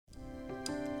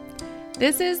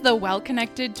This is the Well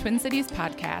Connected Twin Cities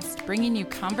podcast, bringing you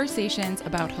conversations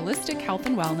about holistic health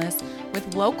and wellness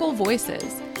with local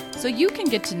voices, so you can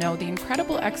get to know the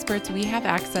incredible experts we have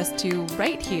access to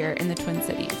right here in the Twin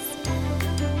Cities.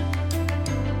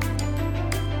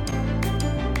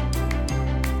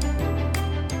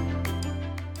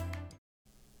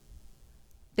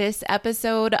 This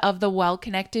episode of the Well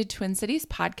Connected Twin Cities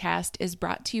podcast is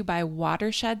brought to you by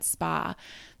Watershed Spa,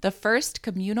 the first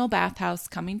communal bathhouse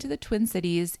coming to the Twin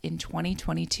Cities in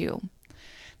 2022.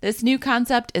 This new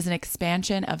concept is an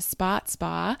expansion of Spot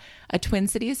Spa, a Twin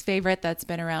Cities favorite that's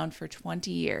been around for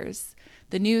 20 years.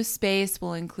 The new space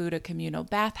will include a communal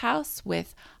bathhouse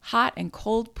with hot and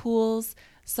cold pools,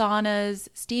 saunas,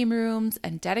 steam rooms,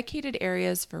 and dedicated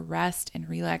areas for rest and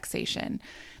relaxation.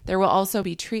 There will also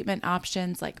be treatment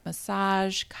options like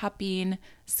massage, cupping,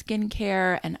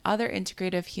 skincare, and other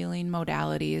integrative healing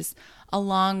modalities,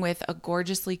 along with a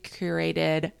gorgeously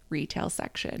curated retail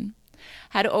section.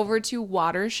 Head over to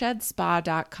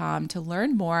watershedspa.com to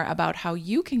learn more about how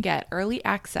you can get early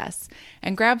access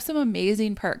and grab some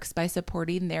amazing perks by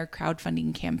supporting their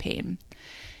crowdfunding campaign.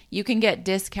 You can get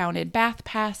discounted bath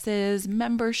passes,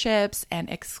 memberships, and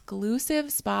exclusive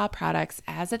spa products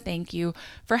as a thank you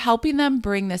for helping them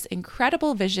bring this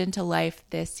incredible vision to life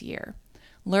this year.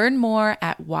 Learn more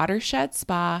at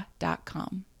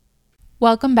watershedspa.com.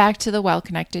 Welcome back to the Well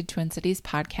Connected Twin Cities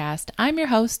podcast. I'm your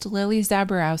host, Lily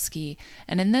Zaborowski,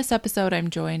 and in this episode, I'm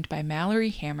joined by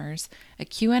Mallory Hammers, a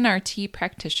QNRT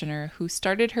practitioner who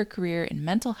started her career in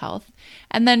mental health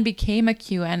and then became a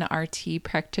QNRT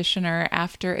practitioner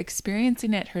after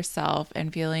experiencing it herself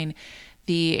and feeling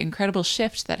the incredible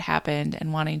shift that happened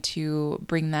and wanting to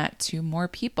bring that to more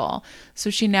people.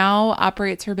 So she now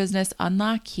operates her business,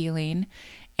 Unlock Healing,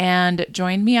 and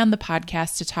joined me on the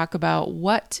podcast to talk about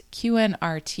what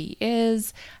QNRT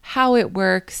is, how it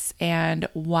works, and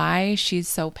why she's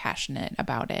so passionate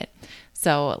about it.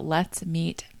 So let's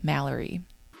meet Mallory.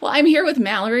 Well, I'm here with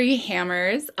Mallory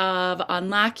Hammers of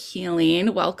Unlock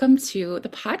Healing. Welcome to the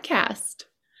podcast.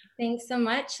 Thanks so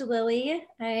much, Lily.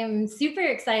 I am super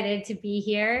excited to be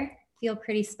here. Feel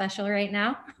pretty special right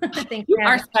now. Thanks. You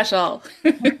are special.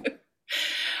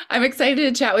 I'm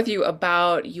excited to chat with you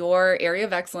about your area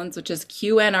of excellence, which is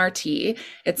QNRT.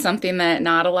 It's something that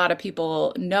not a lot of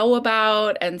people know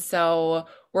about. And so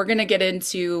we're going to get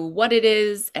into what it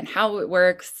is and how it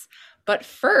works. But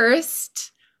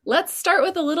first, let's start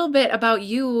with a little bit about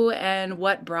you and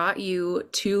what brought you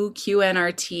to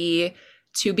QNRT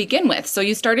to begin with. So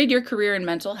you started your career in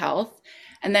mental health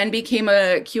and then became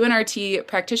a QNRT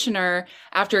practitioner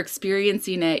after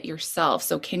experiencing it yourself.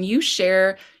 So can you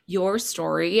share your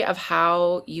story of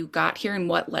how you got here and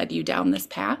what led you down this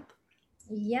path?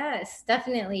 Yes,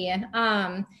 definitely.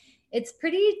 It's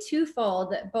pretty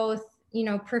twofold, both,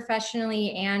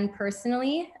 professionally and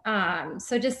personally.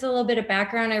 So just a little bit of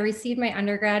background. I received my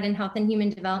undergrad in health and human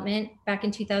development back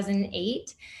in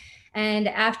 2008. And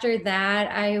after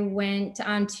that, I went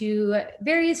on to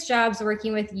various jobs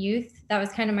working with youth. That was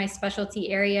kind of my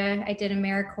specialty area. I did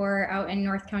AmeriCorps out in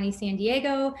North County, San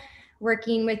Diego,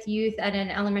 working with youth at an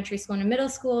elementary school and a middle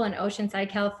school in Oceanside,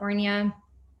 California.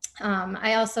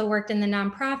 I also worked in the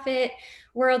nonprofit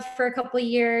world for a couple of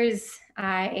years.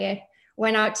 I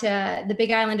went out to the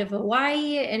Big Island of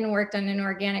Hawaii and worked on an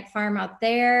organic farm out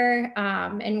there,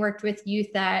 and worked with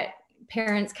youth that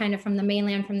parents kind of from the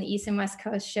mainland, from the East and West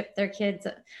Coast, shipped their kids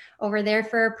over there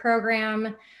for a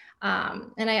program.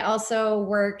 And I also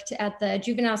worked at the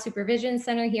Juvenile Supervision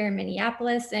Center here in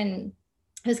Minneapolis, and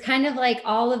it was kind of like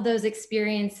all of those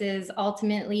experiences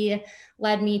ultimately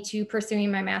led me to pursuing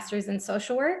my master's in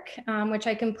social work, which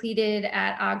I completed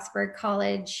at Augsburg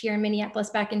College here in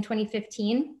Minneapolis back in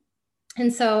 2015.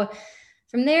 And so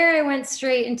from there, I went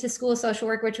straight into school of social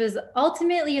work, which was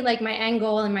ultimately like my end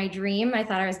goal and my dream. I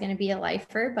thought I was going to be a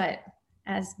lifer, but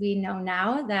as we know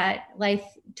now, that life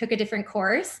took a different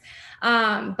course.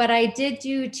 But I did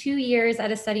do 2 years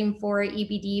at a Setting 4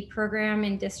 EBD program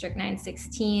in District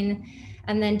 916.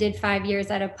 And then did 5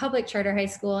 years at a public charter high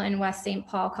school in West St.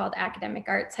 Paul called Academic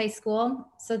Arts High School.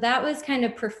 So that was kind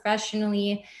of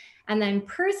professionally. And then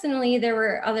personally, there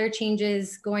were other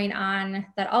changes going on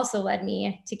that also led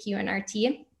me to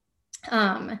QNRT.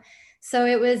 So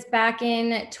it was back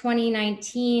in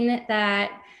 2019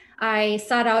 that I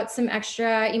sought out some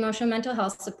extra emotional mental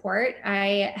health support.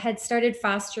 I had started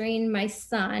fostering my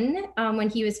son when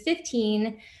he was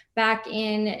 15 back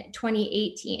in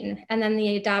 2018. And then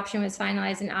the adoption was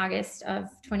finalized in August of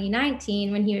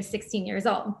 2019 when he was 16 years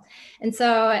old. And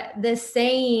so the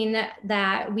saying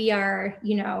that we are,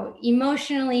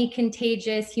 emotionally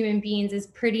contagious human beings is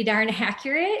pretty darn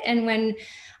accurate. And when,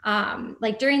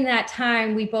 like during that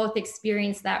time, we both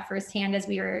experienced that firsthand as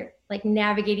we were like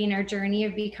navigating our journey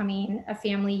of becoming a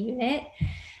family unit.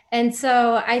 And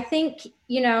so I think,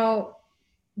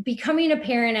 becoming a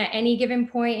parent at any given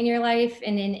point in your life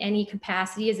and in any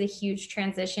capacity is a huge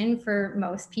transition for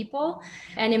most people.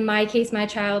 And in my case, my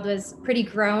child was pretty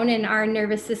grown and our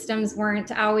nervous systems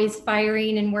weren't always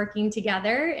firing and working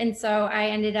together. And so I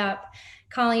ended up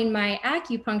calling my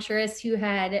acupuncturist who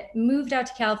had moved out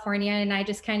to California. And I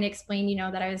just kind of explained,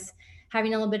 that I was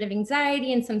having a little bit of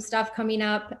anxiety and some stuff coming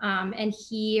up. And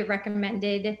he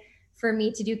recommended for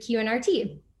me to do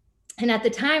QNRT. And at the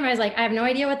time I was like, I have no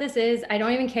idea what this is. I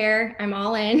don't even care. I'm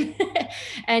all in.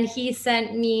 And he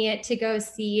sent me to go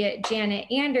see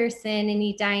Janet Anderson in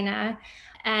Edina.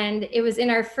 And it was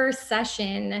in our first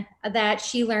session that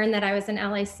she learned that I was an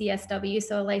LICSW,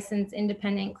 so a licensed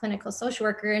independent clinical social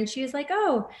worker. And she was like,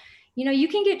 oh, you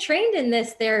can get trained in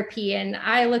this therapy. And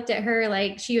I looked at her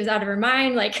like she was out of her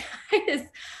mind. Like,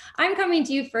 I'm coming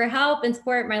to you for help and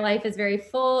support. My life is very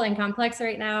full and complex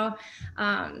right now.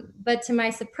 But to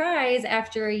my surprise,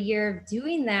 after a year of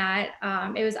doing that,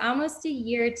 it was almost a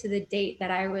year to the date that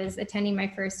I was attending my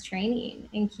first training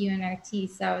in QNRT.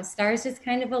 So stars just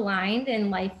kind of aligned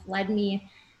and life led me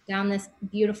down this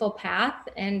beautiful path.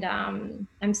 And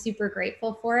I'm super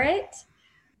grateful for it.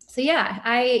 So yeah,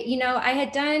 I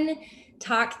had done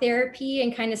talk therapy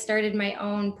and kind of started my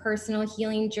own personal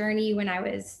healing journey when I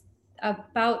was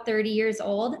about 30 years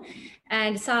old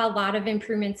and saw a lot of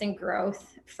improvements and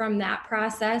growth from that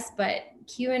process. But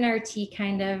QNRT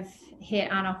kind of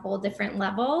hit on a whole different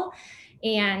level.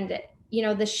 And,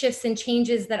 the shifts and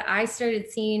changes that I started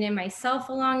seeing in myself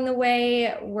along the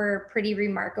way were pretty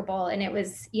remarkable. And it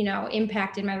was,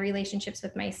 impacted my relationships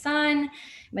with my son,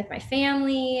 with my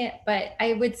family. But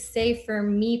I would say for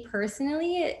me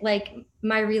personally, like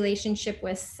my relationship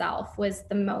with self was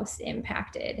the most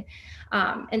impacted.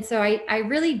 And so I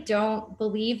really don't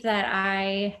believe that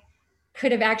I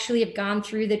could have actually have gone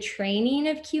through the training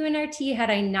of QNRT had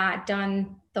I not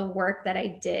done the work that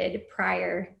I did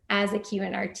prior as a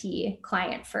QNRT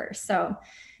client first. So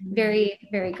very,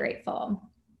 very grateful.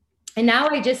 And now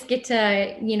I just get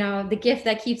to, the gift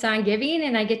that keeps on giving,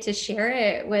 and I get to share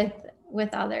it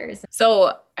with others.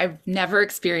 So I've never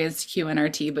experienced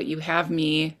QNRT, but you have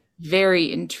me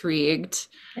very intrigued.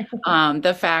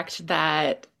 The fact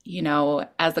that,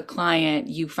 as a client,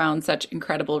 you found such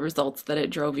incredible results that it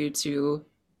drove you to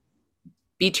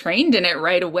be trained in it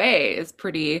right away is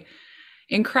pretty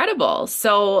incredible.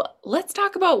 So let's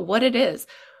talk about what it is.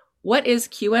 What is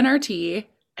QNRT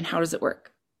and how does it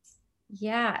work?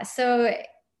 Yeah, so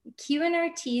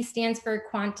QNRT stands for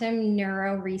Quantum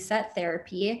Neuro Reset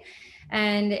Therapy.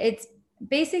 And it's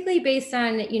basically based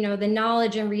on, the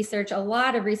knowledge and research, a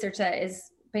lot of research that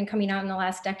has been coming out in the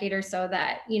last decade or so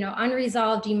that,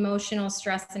 unresolved emotional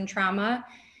stress and trauma,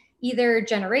 either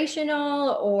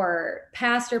generational or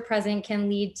past or present, can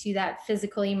lead to that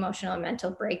physical, emotional, and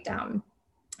mental breakdown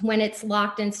when it's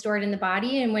locked and stored in the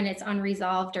body and when it's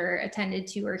unresolved or attended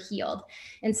to or healed.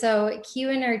 And so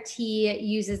QNRT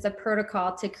uses a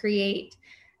protocol to create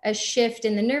a shift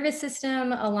in the nervous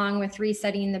system along with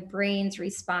resetting the brain's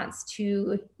response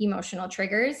to emotional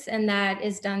triggers. And that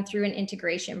is done through an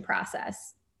integration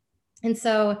process. And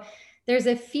so there's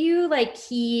a few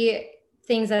key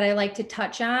things that I like to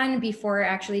touch on before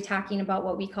actually talking about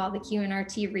what we call the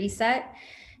QNRT reset.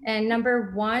 And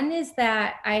number one is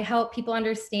that I help people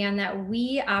understand that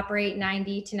we operate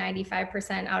 90 to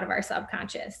 95% out of our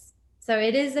subconscious. So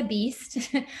it is a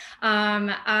beast.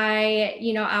 I,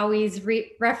 always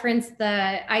reference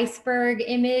the iceberg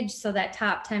image. So that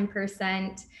top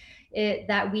 10%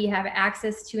 that we have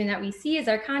access to and that we see is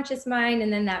our conscious mind.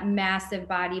 And then that massive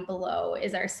body below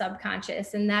is our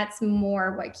subconscious. And that's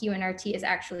more what QNRT is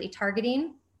actually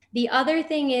targeting. The other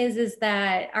thing is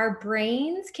that our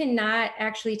brains cannot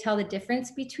actually tell the difference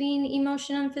between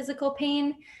emotional and physical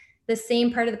pain. The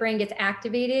same part of the brain gets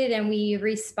activated and we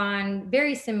respond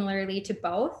very similarly to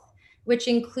both, which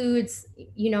includes,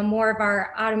 more of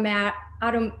our automatic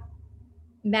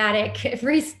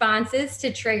responses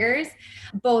to triggers,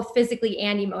 both physically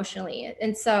and emotionally.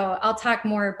 And so I'll talk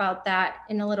more about that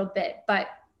in a little bit. But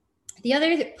the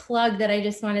other plug that I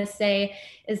just want to say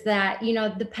is that,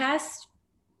 the past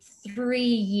 3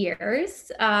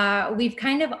 years, we've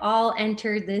kind of all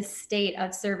entered this state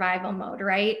of survival mode,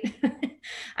 right?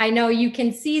 I know you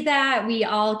can see that. We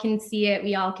all can see it.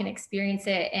 We all can experience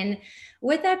it. And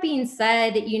with that being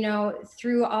said,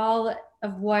 through all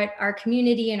of what our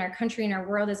community and our country and our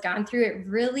world has gone through, it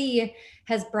really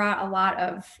has brought a lot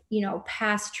of,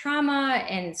 past trauma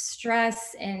and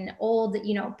stress and old,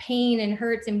 pain and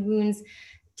hurts and wounds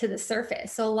to the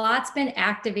surface. So a lot's been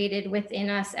activated within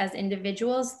us as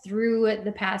individuals through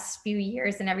the past few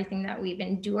years and everything that we've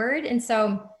endured. And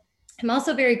so I'm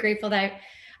also very grateful that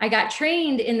I got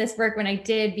trained in this work when I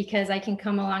did, because I can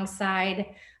come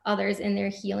alongside others in their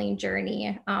healing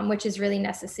journey, which is really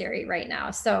necessary right now.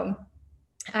 So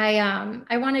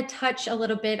I want to touch a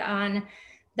little bit on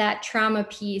that trauma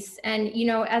piece. And,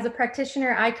 as a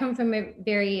practitioner, I come from a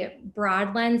very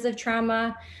broad lens of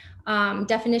trauma,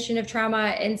 definition of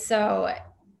trauma. And so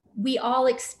we all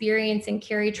experience and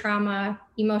carry trauma,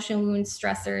 emotional wounds,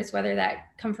 stressors, whether that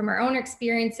come from our own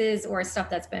experiences or stuff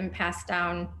that's been passed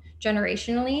down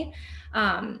generationally.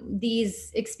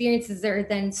 These experiences are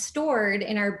then stored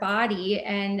in our body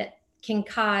and can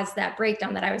cause that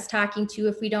breakdown that I was talking to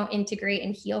if we don't integrate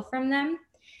and heal from them.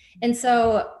 And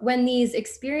so when these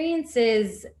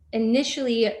experiences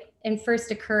initially and first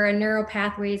occur, a neural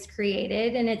pathway is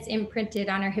created, and it's imprinted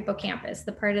on our hippocampus,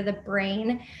 the part of the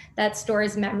brain that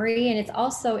stores memory. And it's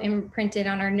also imprinted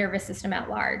on our nervous system at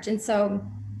large. And so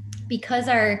because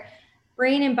our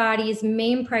brain and body's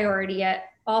main priority at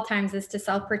all times is to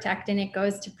self-protect, and it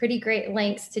goes to pretty great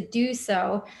lengths to do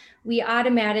so, we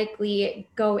automatically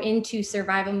go into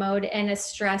survival mode, and a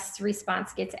stress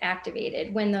response gets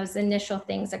activated when those initial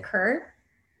things occur.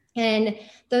 And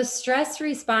those stress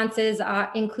responses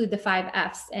include the 5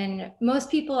 F's. And most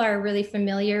people are really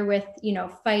familiar with,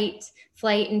 fight,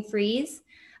 flight, and freeze.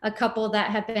 A couple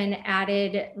that have been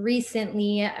added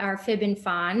recently are fib and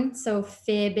fawn. So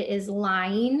fib is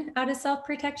lying out of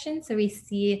self-protection. So we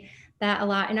see that a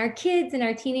lot in our kids and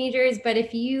our teenagers. But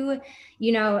if you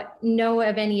know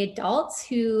of any adults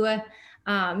who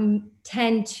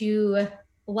tend to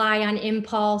lie on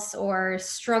impulse or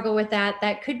struggle with that,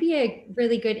 that could be a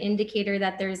really good indicator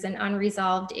that there's an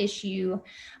unresolved issue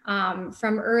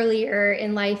from earlier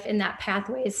in life, and that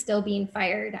pathway is still being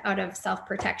fired out of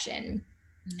self-protection.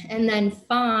 Mm-hmm. And then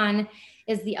fawn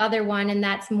is the other one, and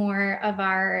that's more of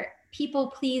our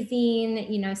people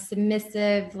pleasing,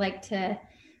 submissive, like to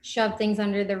shove things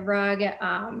under the rug.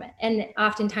 And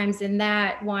oftentimes in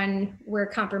that one, we're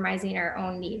compromising our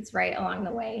own needs right along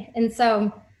the way. And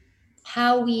so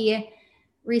how we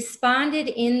responded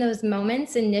in those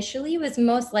moments initially was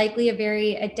most likely a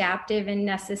very adaptive and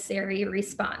necessary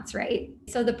response, right?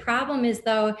 So the problem is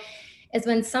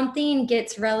when something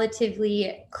gets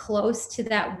relatively close to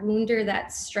that wound or that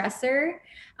stressor,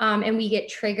 and we get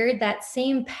triggered, that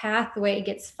same pathway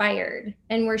gets fired,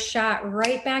 and we're shot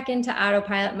right back into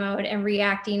autopilot mode and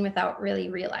reacting without really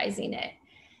realizing it.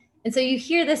 And so you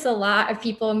hear this a lot of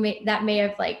people that may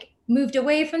have moved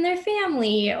away from their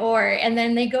family, and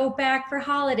then they go back for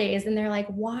holidays and they're like,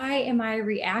 why am I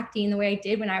reacting the way I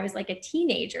did when I was like a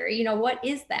teenager? What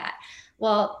is that?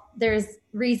 Well, there's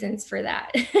reasons for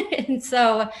that. And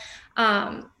so,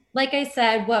 like I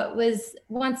said, what was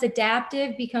once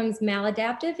adaptive becomes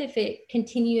maladaptive if it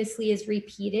continuously is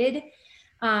repeated.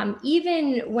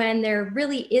 Even when there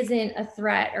really isn't a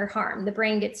threat or harm, the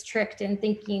brain gets tricked in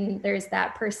thinking there's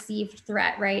that perceived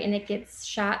threat, right? And it gets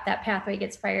shot, that pathway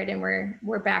gets fired, and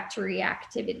we're back to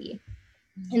reactivity.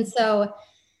 Mm-hmm. And so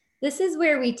this is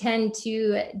where we tend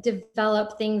to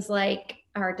develop things like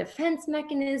our defense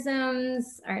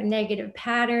mechanisms, our negative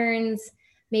patterns,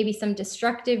 maybe some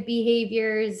destructive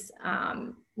behaviors.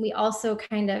 We also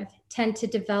kind of tend to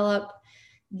develop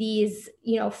these,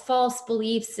 false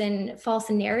beliefs and false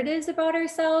narratives about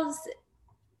ourselves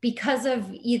because of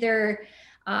either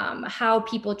how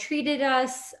people treated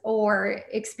us or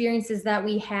experiences that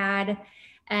we had.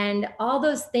 And all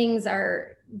those things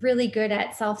are really good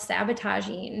at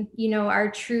self-sabotaging,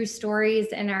 our true stories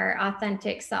and our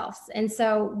authentic selves. And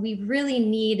so we really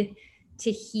need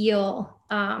to heal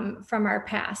from our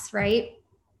past, right?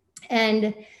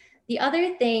 And the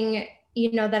other thing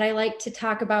that I like to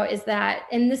talk about is that,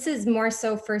 and this is more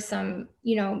so for some,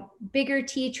 bigger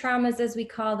T traumas, as we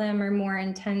call them, or more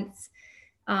intense,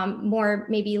 more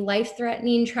maybe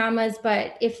life-threatening traumas.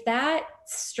 But if that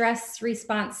stress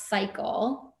response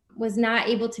cycle was not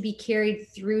able to be carried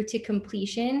through to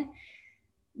completion,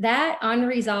 that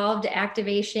unresolved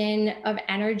activation of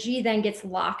energy then gets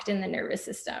locked in the nervous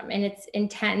system, and it's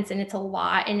intense and it's a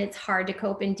lot and it's hard to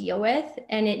cope and deal with,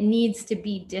 and it needs to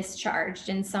be discharged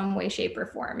in some way, shape, or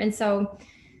form. And so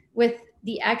with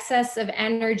the excess of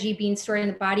energy being stored in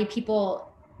the body,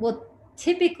 people will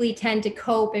typically tend to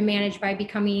cope and manage by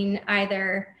becoming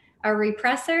either a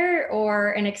repressor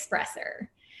or an expressor.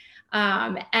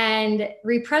 And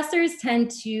repressors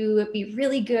tend to be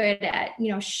really good at,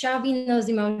 shoving those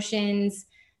emotions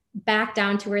back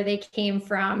down to where they came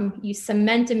from. You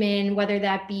cement them in, whether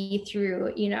that be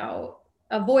through,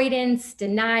 avoidance,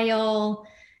 denial,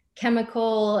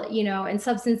 chemical, and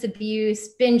substance abuse,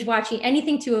 binge watching,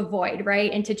 anything to avoid,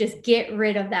 right? And to just get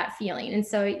rid of that feeling. And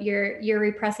so you're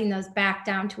repressing those back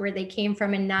down to where they came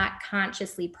from and not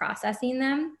consciously processing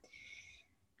them.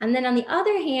 And then on the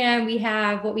other hand, we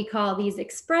have what we call these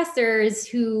expressors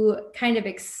who kind of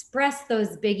express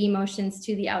those big emotions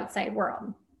to the outside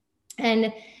world.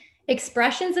 And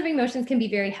expressions of emotions can be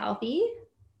very healthy,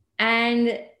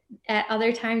 and at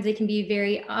other times they can be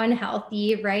very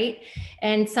unhealthy, right?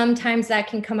 And sometimes that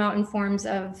can come out in forms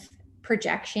of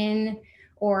projection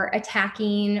or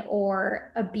attacking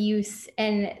or abuse,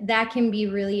 and that can be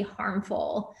really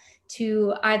harmful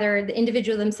to either the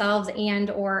individual themselves and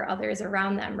or others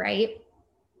around them, right?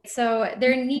 So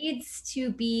there needs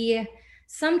to be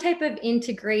some type of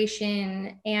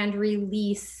integration and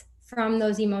release from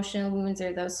those emotional wounds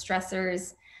or those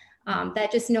stressors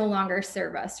that just no longer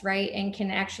serve us, right? And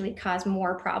can actually cause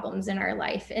more problems in our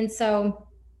life. And so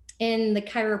in the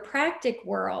chiropractic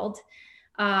world,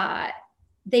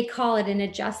 they call it an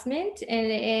adjustment. And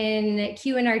in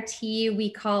QNRT, we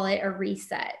call it a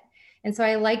reset. And so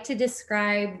I like to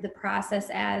describe the process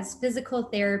as physical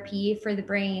therapy for the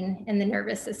brain and the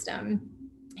nervous system.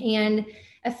 And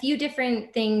a few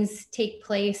different things take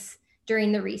place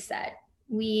during the reset.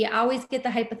 We always get the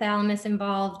hypothalamus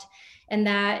involved, and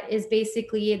that is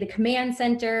basically the command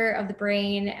center of the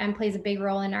brain and plays a big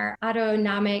role in our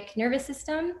autonomic nervous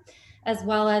system, as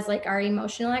well as like our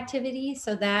emotional activity.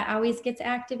 So that always gets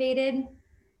activated.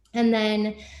 And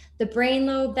then the brain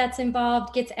lobe that's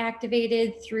involved gets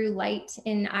activated through light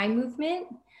and eye movement.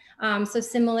 So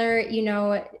similar,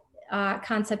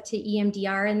 concept to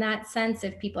EMDR in that sense,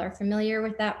 if people are familiar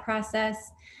with that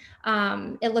process.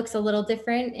 It looks a little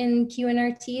different in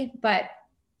QNRT, but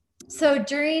so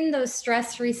during those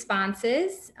stress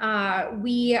responses,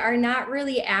 we are not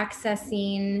really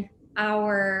accessing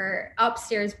our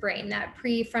upstairs brain, that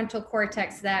prefrontal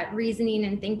cortex, that reasoning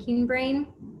and thinking brain.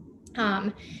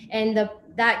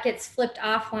 That gets flipped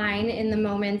offline in the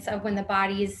moments of when the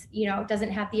body's,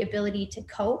 doesn't have the ability to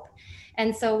cope.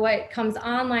 And so what comes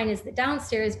online is the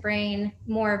downstairs brain,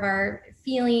 more of our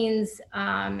feelings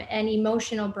and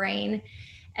emotional brain.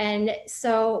 And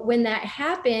so when that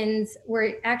happens,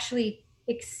 we're actually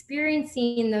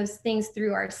experiencing those things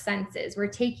through our senses. We're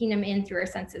taking them in through our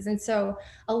senses. And so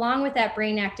along with that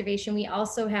brain activation, we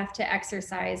also have to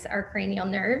exercise our cranial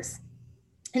nerves.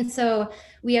 And so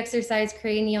we exercise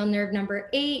cranial nerve number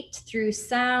 8 through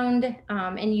sound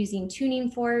and using tuning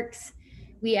forks.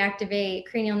 We activate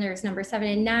cranial nerves number 7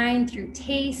 and 9 through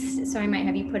taste. So I might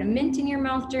have you put a mint in your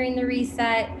mouth during the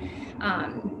reset.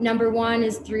 Number 1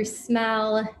 is through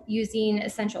smell, using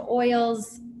essential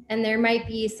oils. And there might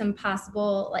be some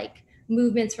possible like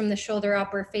movements from the shoulder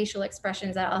up or facial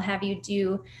expressions that I'll have you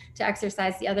do to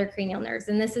exercise the other cranial nerves.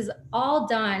 And this is all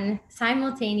done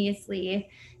simultaneously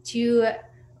to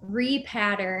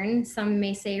repattern, some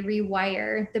may say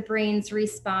rewire, the brain's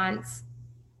response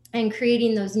and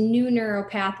creating those new neural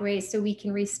pathways so we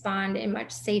can respond in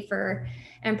much safer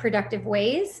and productive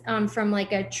ways from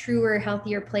like a truer,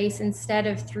 healthier place instead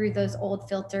of through those old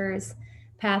filters,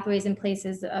 pathways and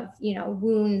places of,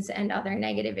 wounds and other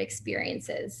negative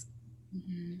experiences.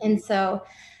 Mm-hmm. And so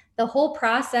the whole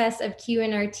process of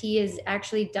QNRT is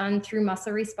actually done through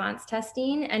muscle response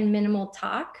testing and minimal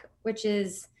talk, which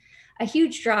is a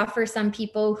huge draw for some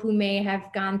people who may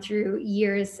have gone through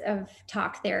years of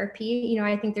talk therapy.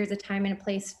 I think there's a time and a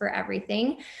place for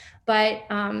everything, but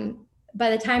by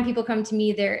the time people come to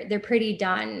me, they're pretty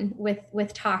done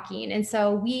with talking. And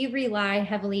so we rely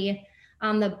heavily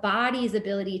on the body's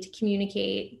ability to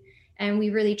communicate, and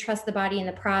we really trust the body in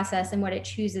the process and what it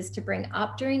chooses to bring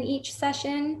up during each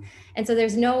session. And so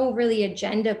there's no really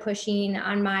agenda pushing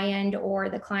on my end or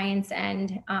the client's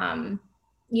end.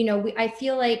 I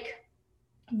feel like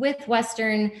with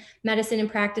Western medicine and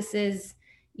practices,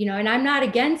 and I'm not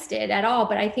against it at all,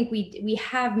 but I think we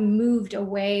have moved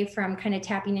away from kind of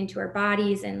tapping into our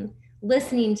bodies and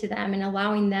listening to them and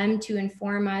allowing them to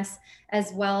inform us,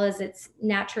 as well as its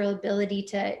natural ability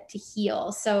to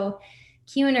heal. So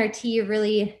QNRT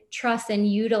really trusts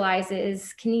and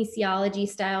utilizes kinesiology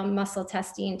style muscle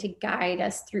testing to guide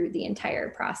us through the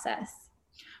entire process.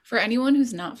 For anyone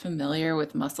who's not familiar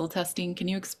with muscle testing, can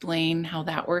you explain how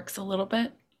that works a little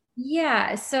bit?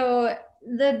 Yeah. So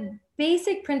the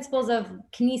basic principles of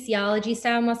kinesiology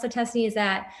style muscle testing is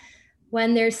that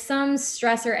when there's some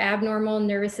stress or abnormal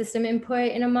nervous system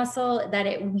input in a muscle, that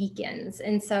it weakens.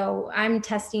 And so I'm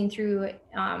testing through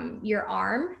your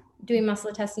arm, doing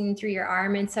muscle testing through your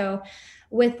arm. And so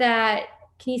with that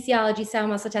kinesiology style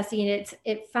muscle testing,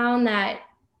 it found that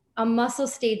a muscle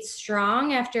stayed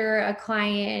strong after a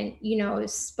client,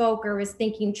 spoke or was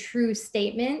thinking true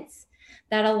statements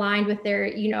that aligned with their,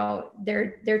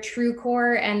 their true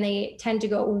core, and they tend to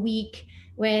go weak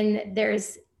when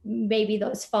there's maybe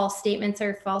those false statements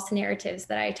or false narratives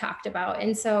that I talked about.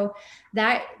 And so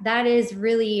that is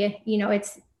really,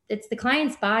 it's the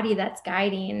client's body that's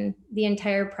guiding the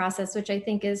entire process, which I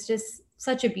think is just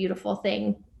such a beautiful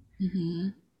thing. Mm-hmm.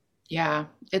 Yeah,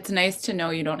 it's nice to know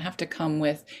you don't have to come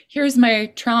with, here's my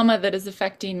trauma that is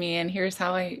affecting me, and here's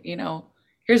how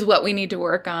here's what we need to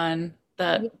work on,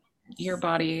 that Yes. your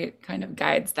body kind of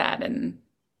guides that. And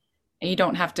you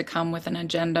don't have to come with an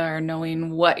agenda or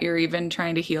knowing what you're even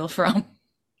trying to heal from.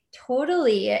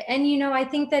 Totally. And, I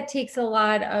think that takes a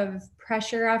lot of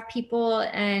pressure off people.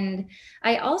 And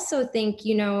I also think,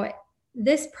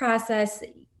 this process,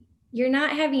 you're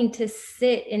not having to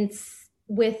sit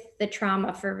with the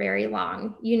trauma for very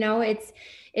long.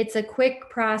 It's a quick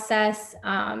process.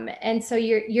 And so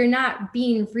you're not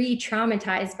being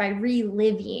re-traumatized by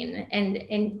reliving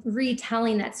and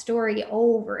retelling that story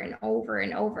over and over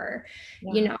and over,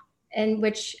 Yeah. and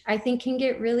which I think can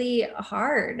get really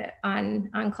hard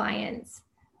on clients.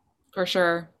 For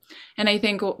sure. And I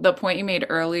think the point you made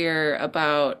earlier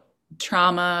about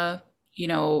trauma,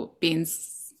 being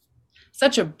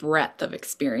such a breadth of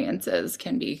experiences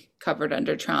can be covered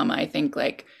under trauma. I think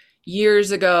like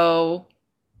years ago,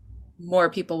 more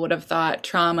people would have thought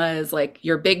trauma is like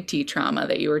your big T trauma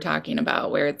that you were talking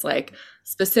about, where it's like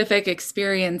specific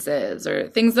experiences or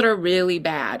things that are really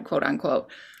bad, quote unquote.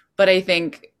 But I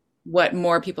think what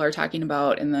more people are talking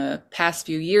about in the past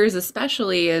few years,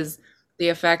 especially, is the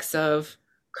effects of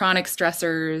chronic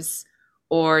stressors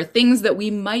or things that we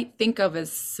might think of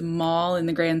as small in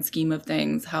the grand scheme of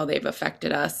things, how they've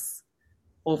affected us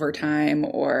over time,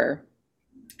 or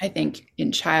I think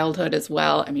in childhood as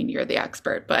well. I mean, you're the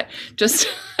expert, but just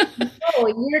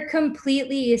Oh, you're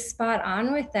completely spot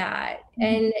on with that.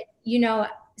 And,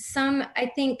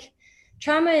 I think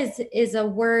trauma is a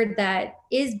word that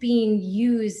is being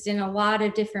used in a lot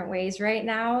of different ways right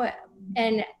now.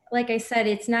 And like I said,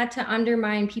 it's not to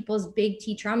undermine people's big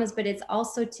T traumas, but it's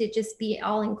also to just be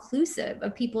all inclusive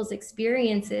of people's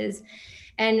experiences.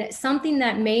 And something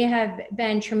that may have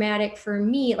been traumatic for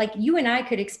me, like you and I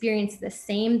could experience the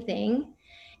same thing.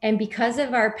 And because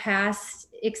of our past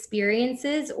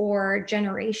experiences or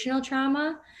generational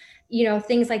trauma,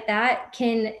 things like that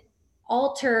can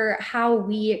alter how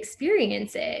we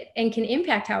experience it and can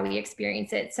impact how we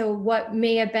experience it. So what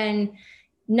may have been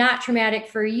not traumatic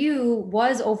for you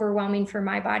was overwhelming for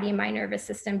my body and my nervous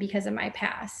system because of my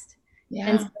past. And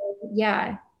yeah. so,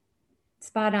 yeah,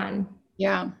 spot on.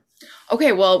 Yeah.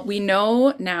 Okay, well, we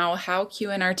know now how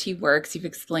QNRT works. You've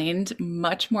explained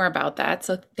much more about that.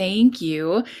 So thank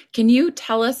you. Can you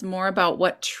tell us more about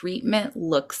what treatment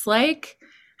looks like?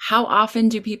 How often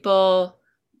do people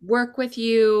work with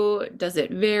you? Does it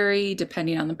vary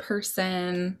depending on the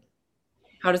person?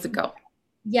 How does it go?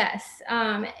 Yes,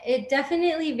 it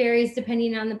definitely varies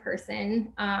depending on the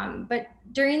person. But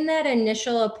during that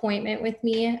initial appointment with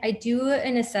me, I do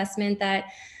an assessment that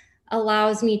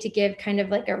allows me to give kind of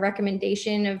like a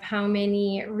recommendation of how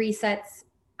many resets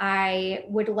I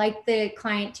would like the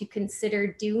client to consider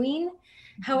doing.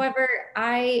 However,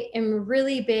 I am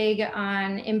really big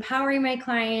on empowering my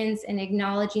clients and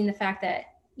acknowledging the fact that,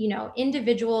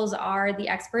 individuals are the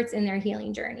experts in their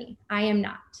healing journey. I am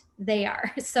not. They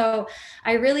are. So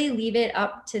I really leave it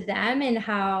up to them and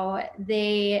how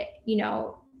they,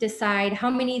 decide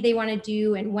how many they want to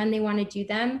do and when they want to do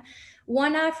them.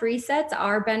 One-off resets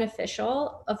are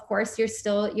beneficial. Of course,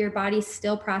 your body's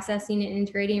still processing and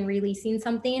integrating and releasing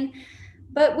something.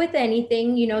 But with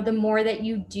anything, the more that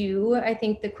you do, I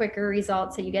think the quicker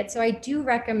results that you get. So I do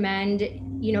recommend,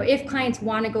 if clients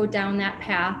want to go down that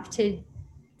path, to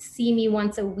see me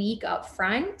once a week up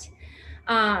front.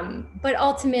 But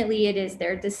ultimately, it is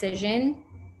their decision.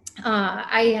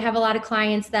 I have a lot of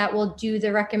clients that will do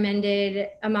the recommended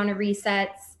amount of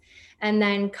resets and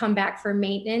then come back for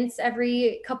maintenance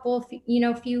every couple,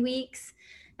 few weeks.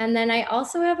 And then I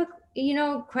also have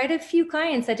quite a few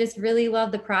clients that just really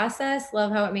love the process,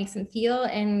 love how it makes them feel,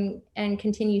 and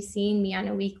continue seeing me on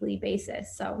a weekly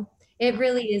basis. So it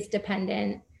really is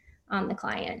dependent on the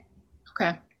client.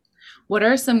 Okay. What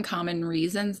are some common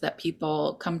reasons that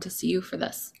people come to see you for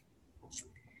this?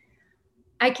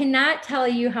 I cannot tell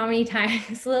you how many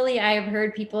times, Lily, I have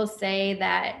heard people say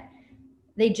that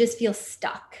they just feel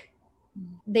stuck.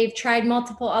 They've tried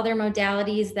multiple other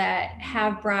modalities that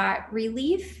have brought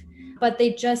relief, but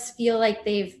they just feel like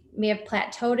may have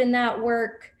plateaued in that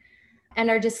work and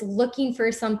are just looking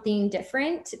for something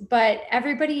different. But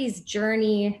everybody's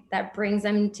journey that brings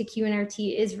them to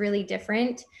QNRT is really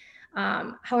different.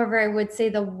 However, I would say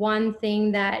the one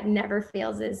thing that never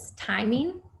fails is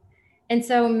timing. And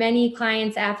so many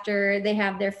clients, after they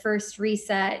have their first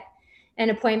reset and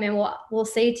appointment, will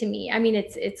say to me, I mean,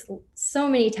 it's so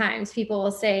many times people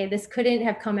will say, this couldn't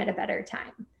have come at a better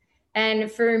time.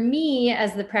 And for me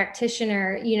as the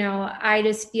practitioner, I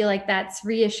just feel like that's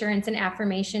reassurance and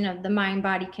affirmation of the mind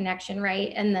body connection,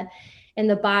 right? And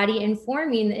the body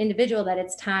informing the individual that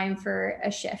it's time for a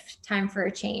shift, time for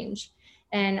a change.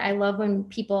 And I love when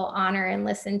people honor and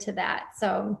listen to that.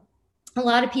 So a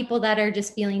lot of people that are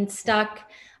just feeling stuck,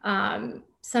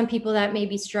 some people that may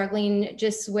be struggling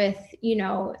just with,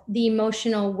 the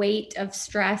emotional weight of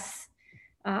stress,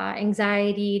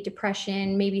 anxiety,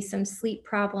 depression, maybe some sleep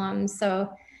problems.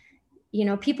 So,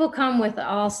 people come with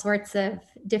all sorts of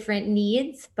different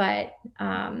needs, but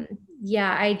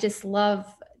I just love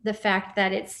the fact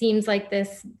that it seems like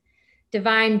this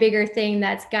divine bigger thing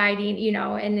that's guiding,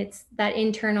 and it's that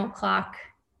internal clock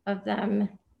of them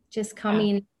just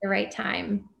coming at the right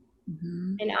time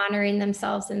and honoring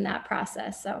themselves in that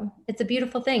process. So it's a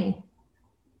beautiful thing.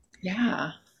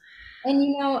 Yeah.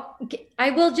 And, I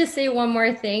will just say one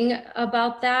more thing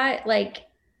about that. Like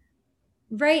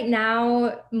right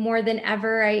now, more than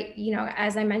ever,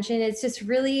 as I mentioned, it's just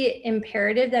really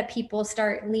imperative that people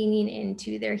start leaning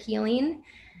into their healing.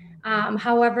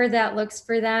 However that looks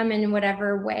for them in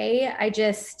whatever way. I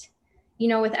just,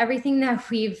 with everything that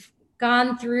we've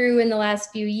gone through in the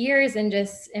last few years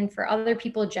and for other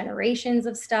people, generations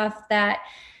of stuff that,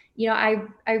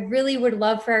 I really would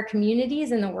love for our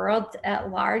communities and the world at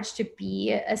large to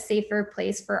be a safer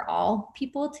place for all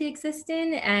people to exist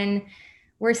in. And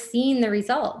we're seeing the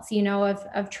results,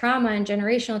 of trauma and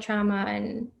generational trauma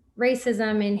and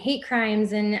racism and hate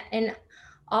crimes and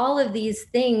all of these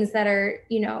things that are,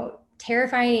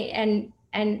 terrifying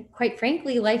and quite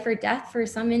frankly, life or death for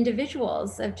some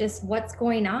individuals of just what's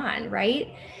going on,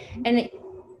 right? And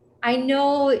I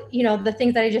know, the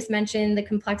things that I just mentioned, the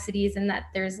complexities, and that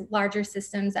there's larger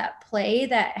systems at play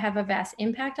that have a vast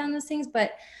impact on those things.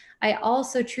 But I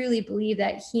also truly believe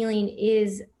that healing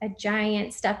is a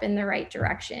giant step in the right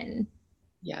direction.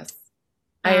 Yes,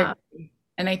 I agree.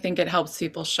 And I think it helps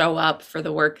people show up for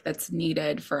the work that's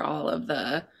needed for all of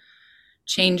the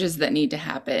changes that need to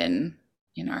happen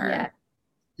in our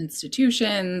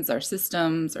institutions, our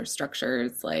systems, our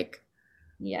structures. Like,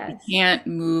 we can't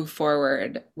move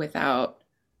forward without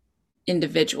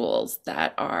individuals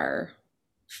that are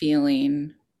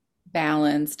feeling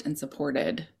balanced and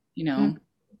supported,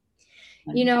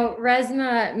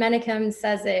 Resmaa Menakem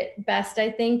says it best,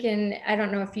 I think. And I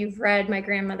don't know if you've read My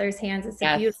Grandmother's Hands. It's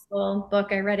a beautiful book.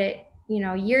 I read it,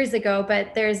 years ago,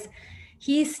 but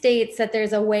he states that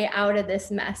there's a way out of this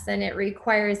mess, and it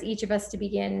requires each of us to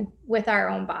begin with our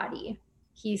own body.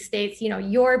 He states,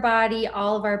 your body,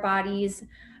 all of our bodies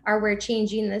are where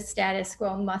changing the status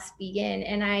quo must begin.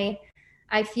 And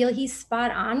I feel he's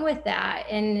spot on with that.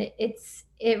 And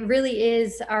it really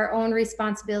is our own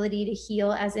responsibility to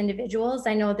heal as individuals.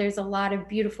 I know there's a lot of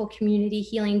beautiful community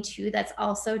healing too that's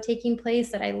also taking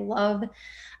place that I love.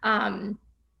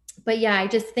 But yeah, I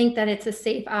just think that it's a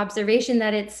safe observation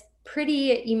that it's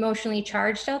pretty emotionally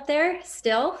charged out there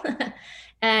still.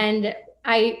 And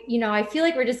I feel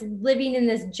like we're just living in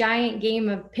this giant game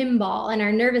of pinball, and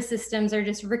our nervous systems are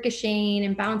just ricocheting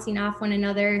and bouncing off one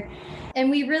another. And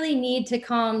we really need to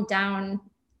calm down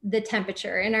the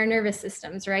temperature in our nervous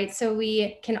systems, right? So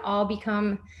we can all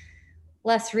become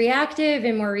less reactive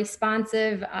and more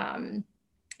responsive. And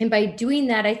by doing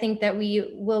that, I think that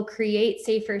we will create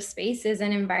safer spaces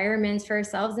and environments for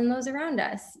ourselves and those around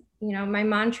us. My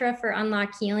mantra for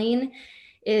Unlock Healing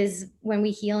is, when we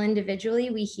heal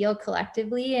individually, we heal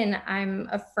collectively. And I'm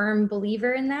a firm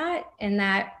believer in that. And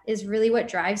that is really what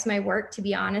drives my work, to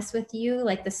be honest with you.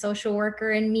 Like, the social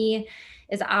worker in me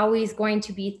is always going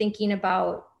to be thinking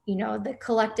about, the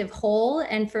collective whole.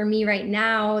 And for me right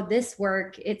now, this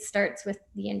work, it starts with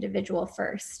the individual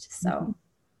first. So,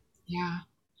 yeah.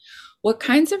 What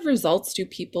kinds of results do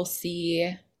people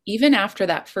see even after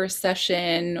that first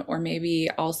session, or maybe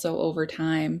also over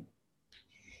time?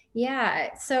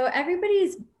 Yeah, so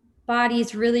everybody's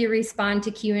bodies really respond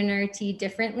to QNRT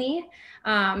differently.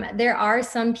 There are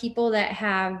some people that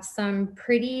have some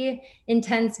pretty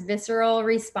intense visceral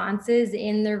responses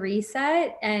in the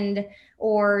reset, and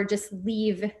or just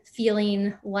leave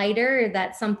feeling lighter,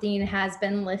 that something has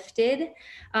been lifted,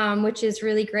 which is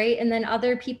really great. And then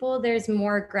other people, there's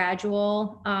more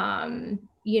gradual,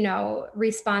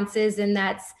 responses, and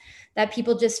that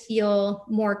people just feel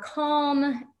more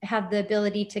calm, have the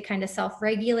ability to kind of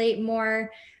self-regulate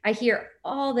more. I hear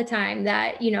all the time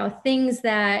that, things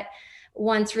that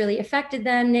once really affected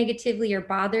them negatively or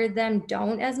bothered them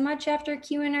don't as much after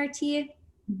QNRT.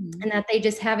 Mm-hmm. And that they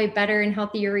just have a better and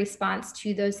healthier response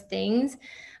to those things,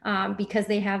 because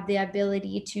they have the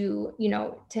ability to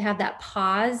have that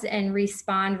pause and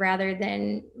respond rather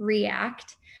than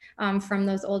react, from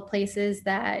those old places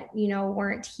that,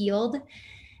 weren't healed.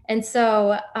 And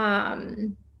so,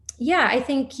 I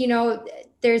think,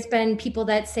 there's been people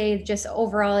that say just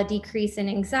overall a decrease in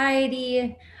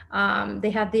anxiety.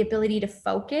 They have the ability to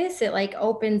focus. It like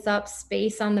opens up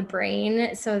space on the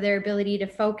brain. So their ability to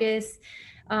focus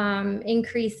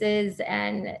increases,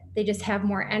 and they just have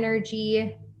more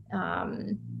energy.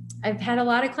 I've had a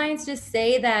lot of clients just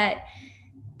say that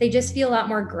they just feel a lot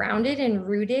more grounded and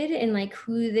rooted in like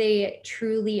who they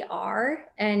truly are.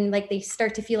 And like they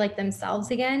start to feel like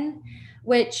themselves again,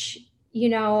 which,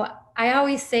 I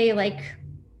always say like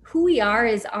who we are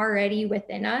is already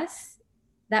within us.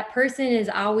 That person is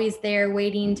always there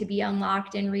waiting to be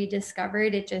unlocked and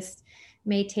rediscovered. It just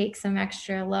may take some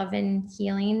extra love and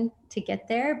healing to get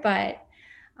there. But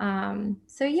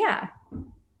yeah.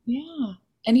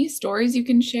 Any stories you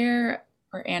can share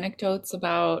or anecdotes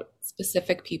about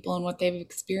specific people and what they've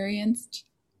experienced?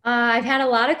 I've had a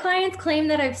lot of clients claim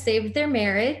that I've saved their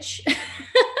marriage.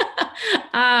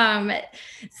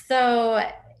 So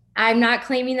I'm not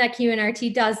claiming that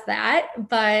QNRT does that,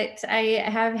 but I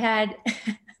have had.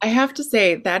 I have to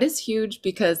say that is huge,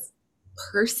 because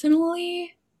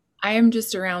personally, I am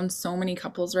just around so many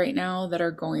couples right now that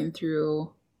are going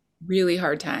through really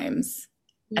hard times.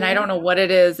 Yeah. And I don't know what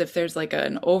it is, if there's like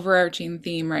an overarching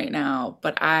theme right now,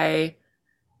 but I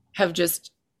have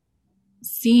just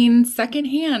seen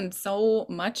secondhand so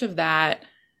much of that.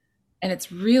 And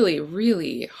it's really,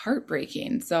 really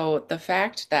heartbreaking. So the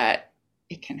fact that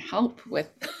it can help with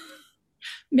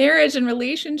marriage and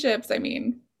relationships, I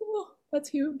mean, that's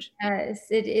huge. Yes,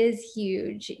 it is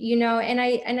huge. And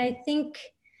I think,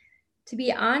 to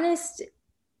be honest,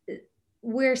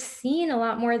 we're seeing a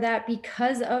lot more of that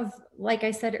because of, like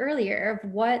I said earlier,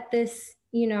 of what this,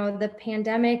 the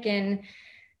pandemic and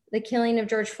the killing of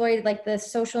George Floyd, like the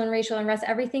social and racial unrest,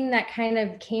 everything that kind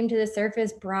of came to the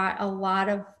surface brought a lot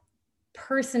of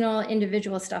personal,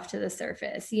 individual stuff to the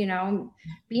surface,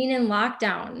 being in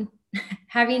lockdown,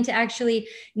 having to actually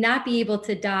not be able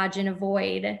to dodge and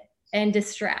avoid and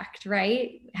distract,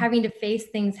 right? Having to face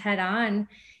things head on.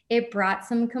 It brought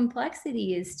some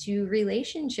complexities to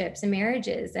relationships and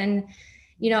marriages. And,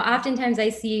 oftentimes I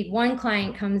see one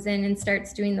client comes in and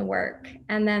starts doing the work,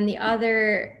 and then the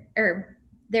other, or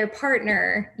their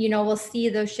partner, will see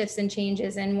those shifts and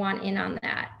changes and want in on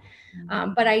that.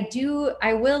 But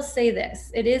I will say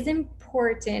this, it is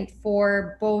important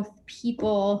for both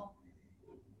people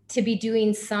to be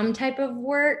doing some type of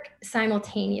work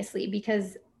simultaneously,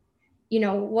 because,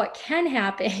 what can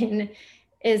happen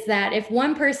is that if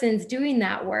one person's doing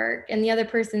that work and the other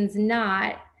person's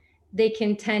not, they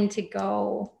can tend to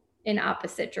go in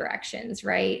opposite directions,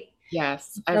 right?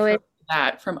 Yes, I've heard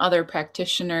that from other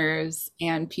practitioners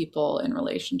and people in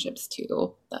relationships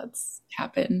too. That's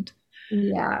happened.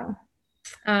 Yeah.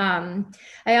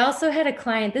 I also had a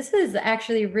client, this was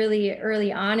actually really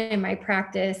early on in my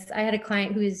practice. I had a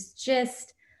client who's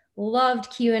just loved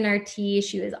QNRT.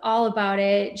 She was all about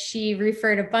it. She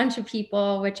referred a bunch of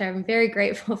people, which I'm very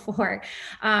grateful for.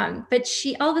 But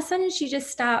all of a sudden she just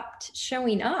stopped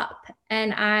showing up.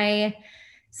 And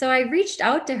so I reached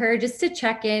out to her just to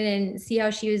check in and see how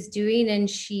she was doing. And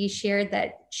she shared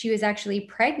that she was actually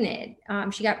pregnant.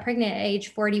 She got pregnant at age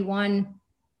 41.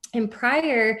 And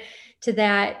prior to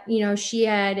that, she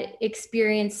had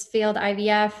experienced failed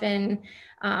IVF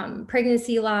and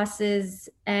pregnancy losses.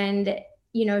 And,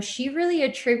 she really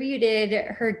attributed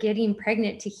her getting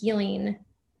pregnant to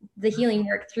the healing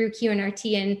work through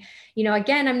QNRT. And,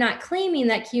 again, I'm not claiming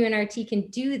that QNRT can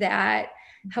do that.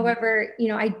 Mm-hmm. However,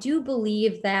 I do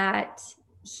believe that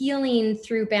healing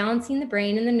through balancing the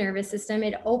brain and the nervous system,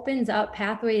 it opens up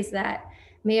pathways that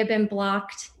may have been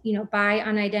blocked, by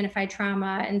unidentified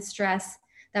trauma and stress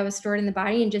that was stored in the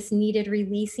body and just needed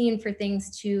releasing for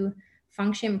things to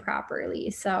function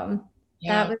properly. So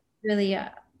That was really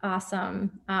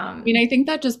awesome. I think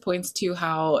that just points to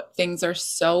how things are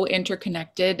so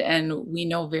interconnected, and we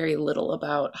know very little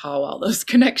about how all those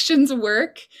connections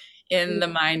work in the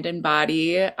mind and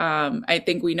body. I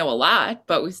think we know a lot,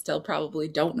 but we still probably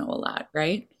don't know a lot,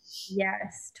 right?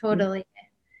 Yes, totally.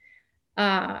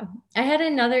 I had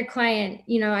another client,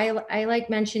 I like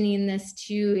mentioning this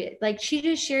too. Like she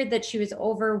just shared that she was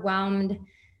overwhelmed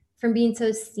from being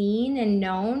so seen and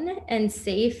known and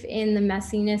safe in the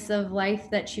messiness of life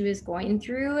that she was going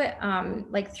through,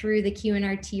 like through the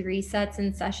QNRT resets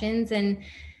and sessions. And,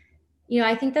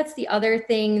 I think that's the other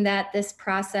thing that this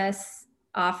process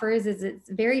offers is it's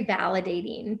very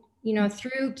validating.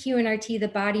 Through QNRT, the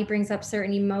body brings up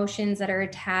certain emotions that are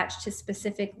attached to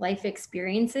specific life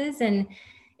experiences. And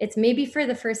it's maybe for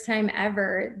the first time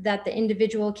ever that the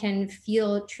individual can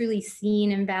feel truly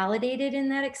seen and validated in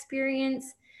that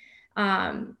experience.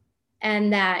 And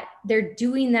that they're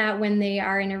doing that when they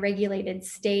are in a regulated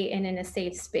state and in a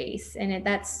safe space. And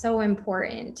that's so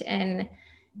important. And,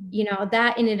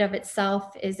 that in and of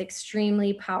itself is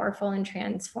extremely powerful and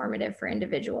transformative for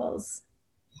individuals.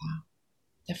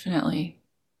 Definitely.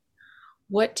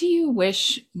 What do you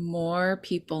wish more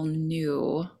people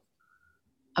knew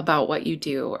about what you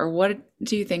do, or what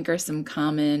do you think are some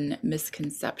common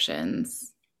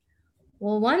misconceptions?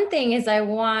 Well, one thing is I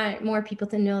want more people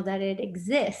to know that it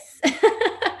exists.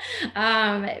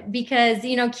 Because,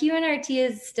 QNRT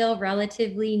is still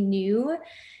relatively new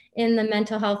in the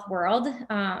mental health world.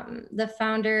 The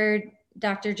founder,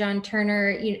 Dr. John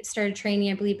Turner, started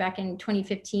training, I believe, back in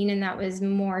 2015, and that was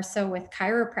more so with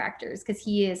chiropractors because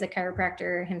he is a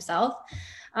chiropractor himself.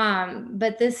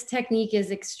 But this technique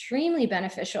is extremely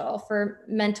beneficial for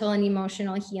mental and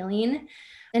emotional healing.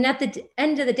 And at the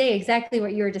end of the day, exactly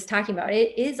what you were just talking about,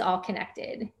 it is all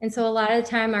connected. And so a lot of the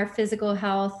time, our physical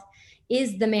health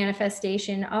is the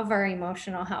manifestation of our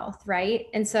emotional health, right?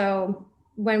 And so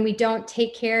when we don't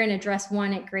take care and address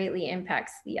one, it greatly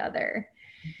impacts the other.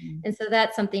 Mm-hmm. And so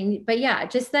that's something, but yeah,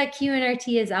 just that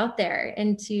QNRT is out there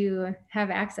and to have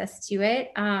access to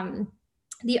it.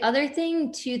 The other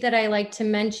thing too that I like to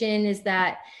mention is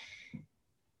that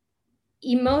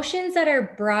emotions that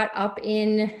are brought up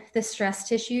in the stress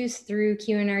tissues through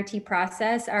QNRT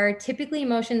process are typically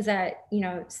emotions that,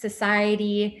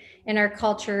 society and our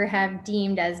culture have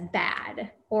deemed as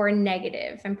bad or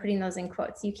negative. I'm putting those in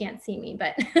quotes. You can't see me,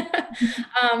 but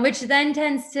which then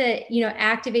tends to,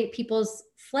 activate people's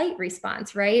flight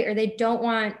response, right? Or they don't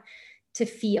want to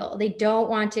feel, they don't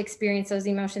want to experience those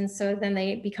emotions. So then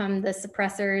they become the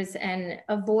suppressors and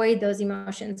avoid those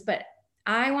emotions. But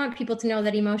I want people to know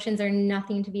that emotions are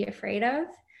nothing to be afraid of,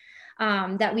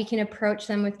 that we can approach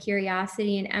them with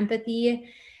curiosity and empathy.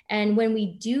 And when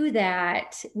we do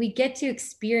that, we get to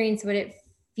experience what it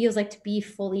feels like to be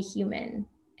fully human.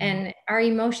 And our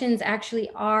emotions actually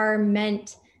are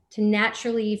meant to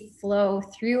naturally flow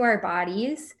through our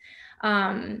bodies.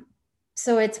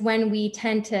 So it's when we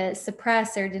tend to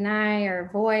suppress or deny or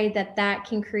avoid that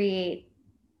can create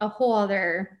a whole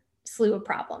other slew of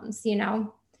problems,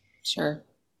 Sure.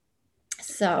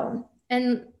 So,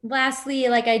 and lastly,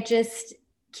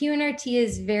 QNRT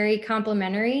is very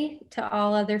complementary to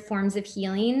all other forms of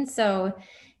healing. So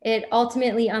it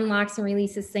ultimately unlocks and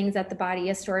releases things that the body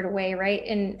has stored away, right?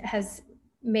 And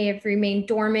may have remained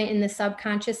dormant in the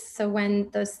subconscious. So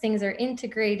when those things are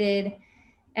integrated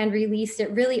and released, it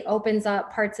really opens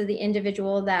up parts of the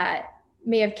individual that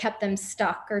may have kept them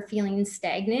stuck or feeling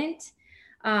stagnant.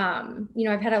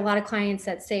 I've had a lot of clients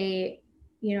that say,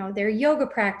 their yoga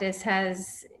practice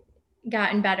has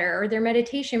gotten better or their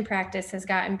meditation practice has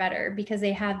gotten better because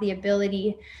they have the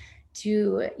ability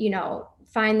to,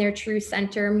 find their true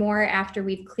center more after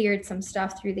we've cleared some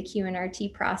stuff through the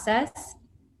QNRT process.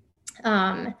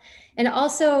 And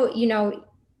also,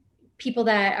 people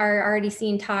that are already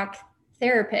seeing talk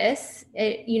therapists,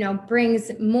 it, brings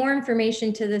more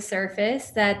information to the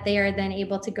surface that they are then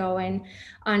able to go and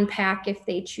unpack if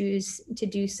they choose to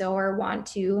do so or want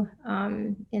to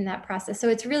in that process. So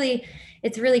it's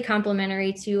really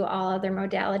complementary to all other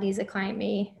modalities a client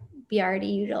may be already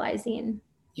utilizing.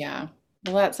 Yeah.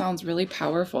 Well, that sounds really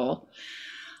powerful.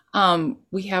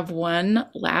 We have one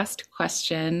last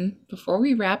question before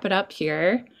we wrap it up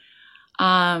here.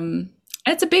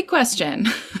 It's a big question,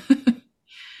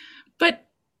 but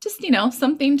just,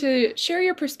 something to share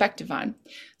your perspective on.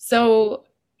 So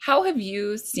how have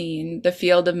you seen the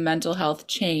field of mental health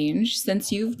change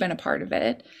since you've been a part of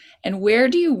it? And where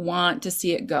do you want to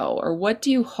see it go? Or what do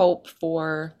you hope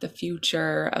for the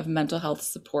future of mental health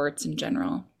supports in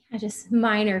general? Just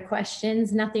minor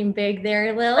questions, nothing big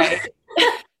there, Lil. Right.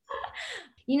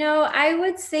 I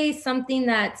would say something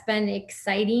that's been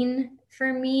exciting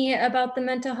for me about the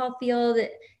mental health field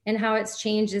and how it's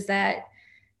changed is that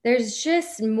there's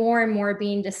just more and more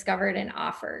being discovered and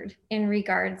offered in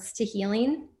regards to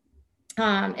healing.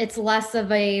 It's less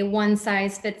of a one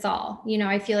size fits all.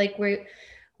 I feel like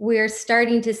we're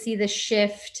starting to see the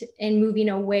shift in moving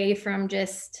away from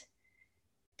just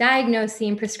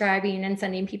diagnosing, prescribing, and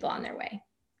sending people on their way.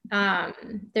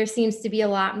 There seems to be a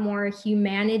lot more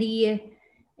humanity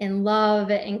and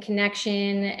love and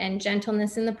connection and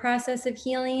gentleness in the process of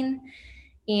healing.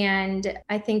 And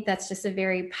I think that's just a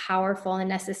very powerful and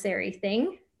necessary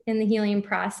thing in the healing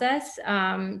process,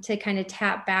 to kind of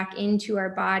tap back into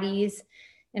our bodies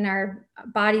and our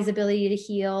body's ability to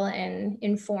heal and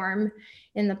inform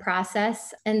in the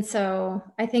process. And so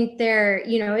I think there,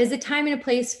 is a time and a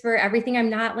place for everything. I'm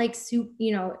not like,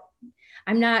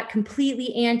 I'm not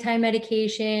completely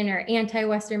anti-medication or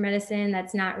anti-Western medicine.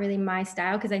 That's not really my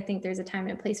style, because I think there's a time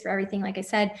and a place for everything, like I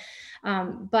said.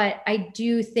 But I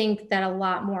do think that a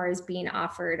lot more is being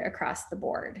offered across the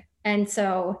board. And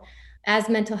so as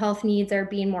mental health needs are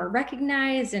being more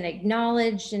recognized and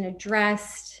acknowledged and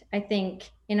addressed, I think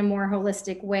in a more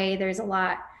holistic way, there's a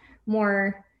lot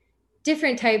more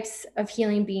different types of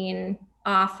healing being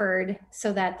offered,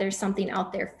 so that there's something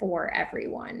out there for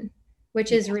everyone,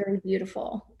 which is really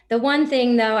beautiful. The one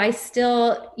thing though, I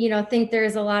still, think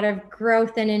there's a lot of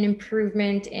growth and an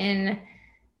improvement in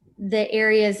the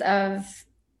areas of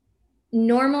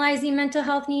normalizing mental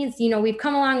health needs. We've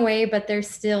come a long way, but there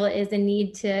still is a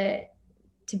need to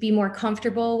be more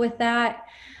comfortable with that,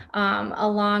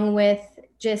 along with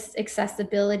just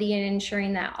accessibility and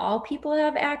ensuring that all people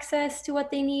have access to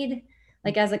what they need.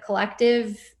 Like as a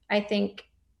collective, I think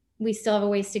we still have a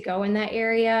ways to go in that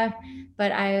area,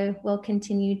 but I will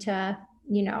continue to,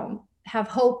 have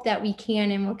hope that we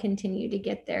can and will continue to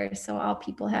get there, so all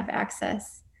people have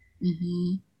access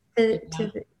to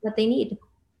what they need.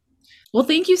 Well,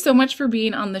 thank you so much for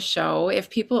being on the show. If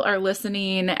people are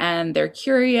listening and they're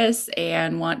curious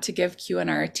and want to give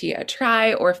QNRT a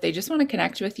try, or if they just want to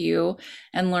connect with you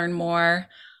and learn more,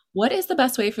 what is the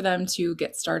best way for them to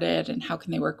get started, and how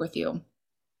can they work with you?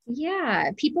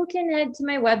 Yeah, people can head to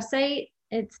my website.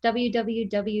 It's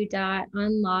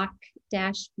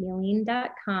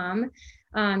www.unlock-healing.com.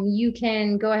 You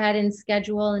can go ahead and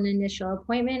schedule an initial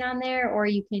appointment on there, or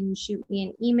you can shoot me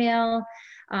an email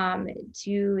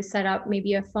to set up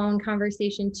maybe a phone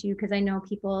conversation too, because I know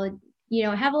people,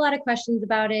 have a lot of questions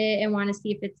about it and want to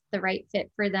see if it's the right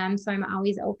fit for them. So I'm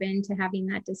always open to having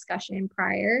that discussion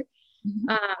prior.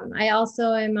 I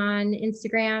also am on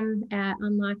Instagram at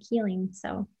Unlock Healing.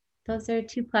 So those are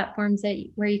two platforms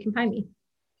where you can find me.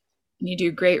 You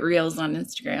do great reels on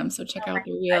Instagram, so check out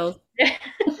the reels.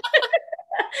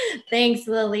 Thanks,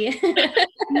 Lily. Yeah.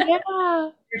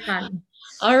 You're fun.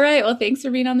 All right. Well, thanks for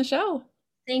being on the show.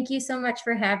 Thank you so much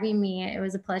for having me. It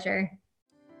was a pleasure.